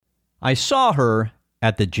I saw her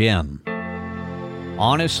at the gym.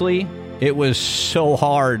 Honestly, it was so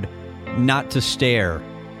hard not to stare.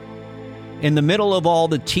 In the middle of all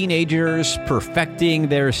the teenagers perfecting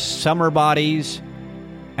their summer bodies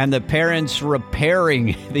and the parents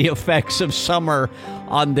repairing the effects of summer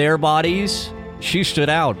on their bodies, she stood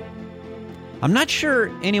out. I'm not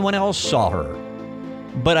sure anyone else saw her,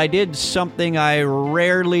 but I did something I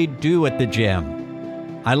rarely do at the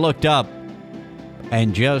gym. I looked up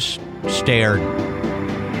and just stared.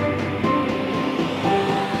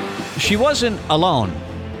 She wasn't alone.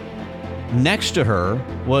 Next to her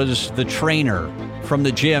was the trainer from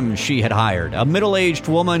the gym she had hired, a middle-aged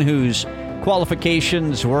woman whose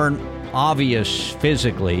qualifications weren't obvious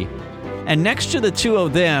physically. And next to the two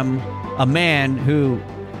of them, a man who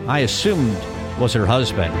I assumed was her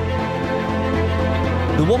husband.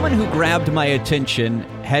 The woman who grabbed my attention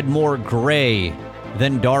had more gray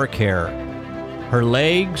than dark hair. Her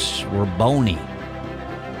legs were bony.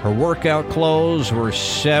 Her workout clothes were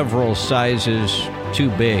several sizes too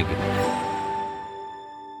big.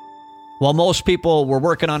 While most people were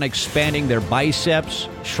working on expanding their biceps,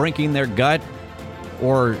 shrinking their gut,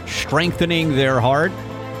 or strengthening their heart,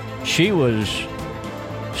 she was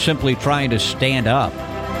simply trying to stand up.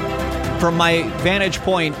 From my vantage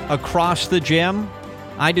point across the gym,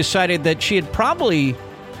 I decided that she had probably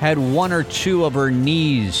had one or two of her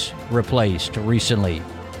knees replaced recently.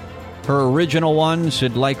 Her original ones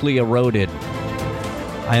had likely eroded.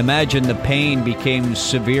 I imagine the pain became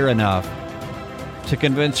severe enough to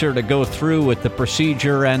convince her to go through with the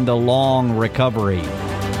procedure and the long recovery.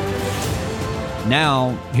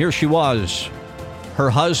 Now, here she was, her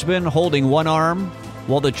husband holding one arm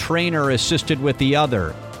while the trainer assisted with the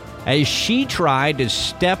other, as she tried to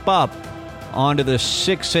step up onto the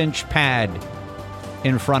 6-inch pad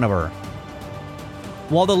in front of her.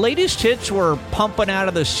 While the latest hits were pumping out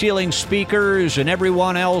of the ceiling speakers and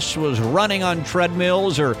everyone else was running on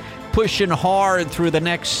treadmills or pushing hard through the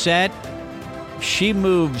next set, she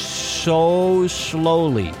moved so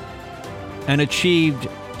slowly and achieved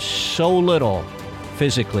so little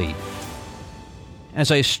physically. As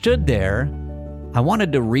I stood there, I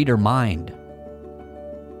wanted to read her mind.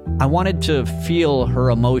 I wanted to feel her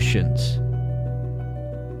emotions.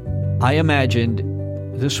 I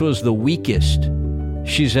imagined this was the weakest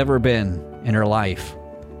she's ever been in her life.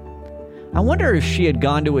 I wonder if she had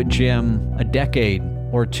gone to a gym a decade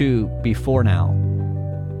or two before now.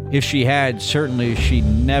 If she had, certainly she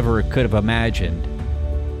never could have imagined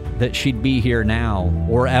that she'd be here now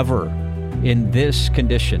or ever in this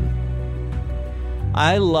condition.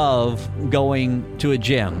 I love going to a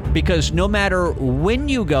gym because no matter when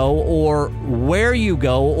you go or where you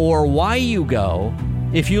go or why you go,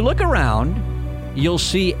 if you look around, you'll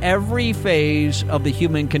see every phase of the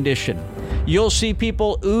human condition. You'll see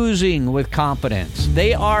people oozing with confidence.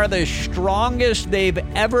 They are the strongest they've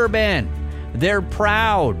ever been. They're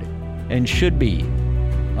proud, and should be,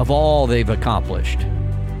 of all they've accomplished.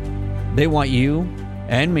 They want you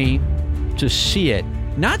and me to see it,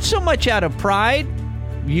 not so much out of pride,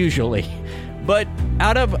 usually, but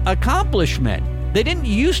out of accomplishment. They didn't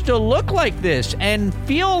used to look like this and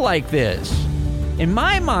feel like this. In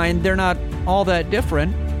my mind, they're not all that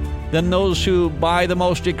different than those who buy the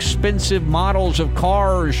most expensive models of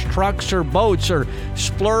cars, trucks, or boats, or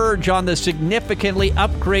splurge on the significantly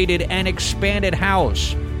upgraded and expanded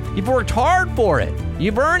house. You've worked hard for it.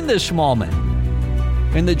 You've earned this moment.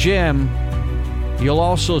 In the gym, you'll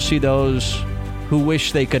also see those who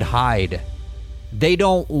wish they could hide. They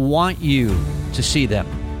don't want you to see them.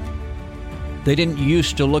 They didn't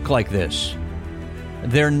used to look like this.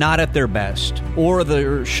 They're not at their best or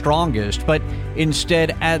their strongest, but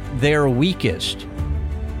instead at their weakest.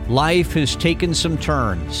 Life has taken some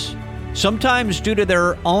turns, sometimes due to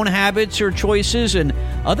their own habits or choices, and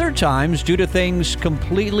other times due to things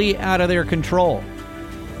completely out of their control.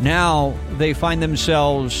 Now they find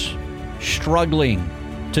themselves struggling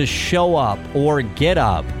to show up or get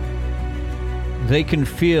up. They can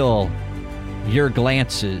feel your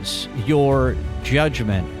glances, your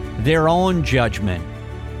judgment, their own judgment,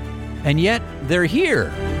 and yet they're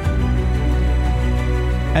here.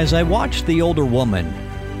 As I watched the older woman,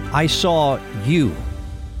 I saw you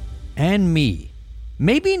and me.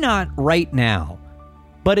 Maybe not right now,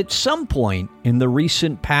 but at some point in the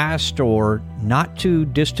recent past or not too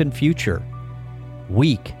distant future.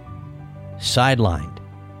 Weak, sidelined,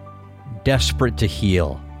 desperate to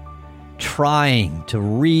heal, trying to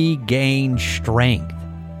regain strength.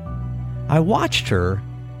 I watched her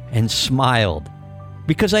and smiled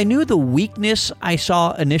because I knew the weakness I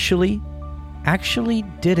saw initially actually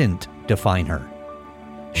didn't define her.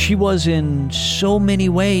 She was in so many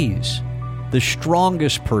ways the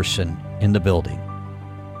strongest person in the building.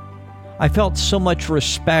 I felt so much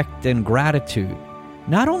respect and gratitude,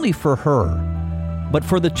 not only for her, but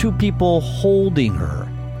for the two people holding her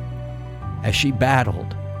as she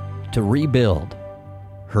battled to rebuild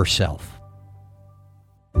herself.